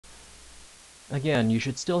again, you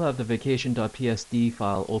should still have the vacation.psd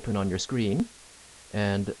file open on your screen.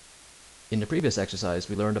 And in the previous exercise,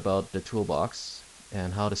 we learned about the toolbox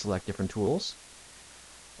and how to select different tools.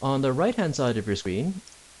 On the right-hand side of your screen,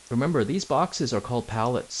 remember these boxes are called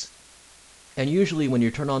palettes. And usually when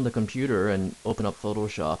you turn on the computer and open up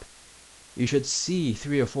Photoshop, you should see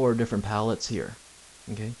 3 or 4 different palettes here.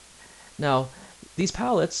 Okay. Now, these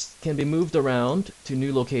palettes can be moved around to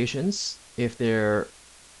new locations if they're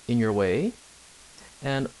in your way.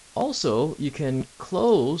 And also, you can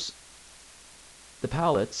close the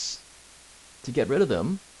palettes to get rid of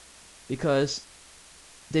them because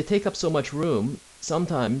they take up so much room.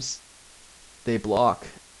 Sometimes they block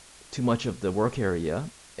too much of the work area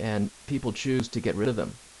and people choose to get rid of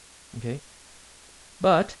them. Okay.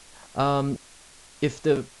 But if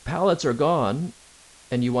the palettes are gone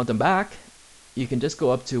and you want them back, you can just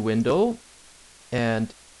go up to Window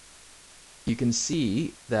and you can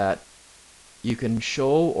see that you can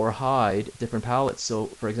show or hide different palettes. So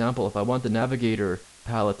for example, if I want the Navigator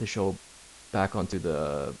palette to show back onto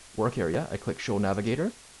the work area, I click Show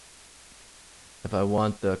Navigator. If I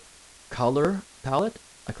want the Color palette,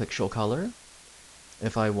 I click Show Color.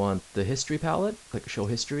 If I want the History palette, click Show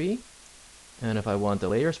History. And if I want the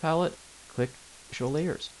Layers palette, click Show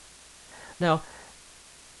Layers. Now,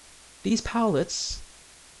 these palettes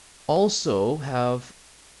also have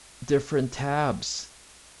different tabs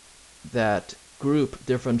that group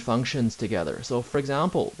different functions together. So for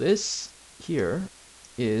example, this here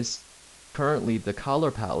is currently the color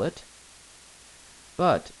palette,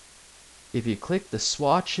 but if you click the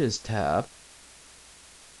swatches tab,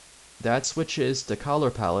 that switches the color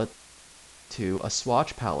palette to a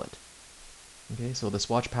swatch palette. Okay, so the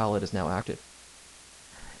swatch palette is now active.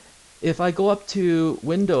 If I go up to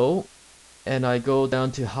Window and I go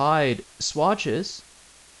down to hide swatches,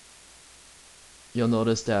 you'll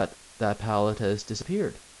notice that that palette has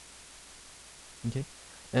disappeared. Okay,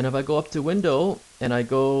 and if I go up to Window and I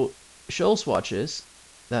go show swatches,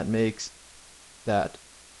 that makes that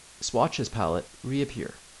swatches palette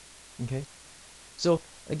reappear. Okay, so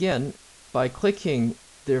again, by clicking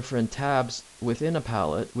different tabs within a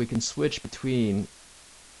palette, we can switch between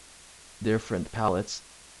different palettes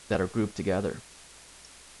that are grouped together.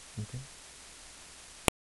 Okay.